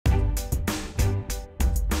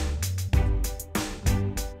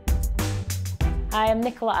Hi, I'm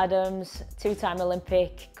Nicola Adams, two-time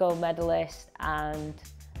Olympic gold medalist and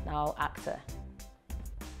now actor.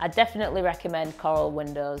 I definitely recommend Coral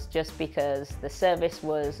Windows just because the service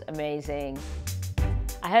was amazing.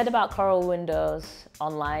 I heard about Coral Windows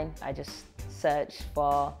online. I just searched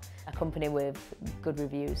for a company with good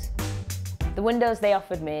reviews. The windows they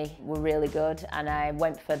offered me were really good and I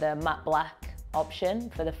went for the matte black option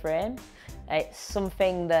for the frame. It's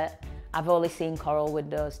something that I've only seen Coral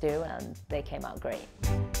Windows do and they came out great.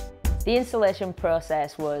 The installation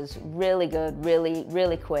process was really good,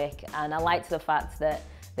 really quick, and I liked the fact that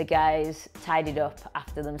the guys tidied up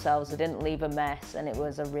after themselves. They didn't leave a mess and it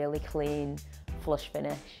was a really clean, flush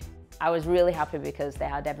finish. I was really happy because they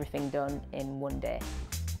had everything done in one day.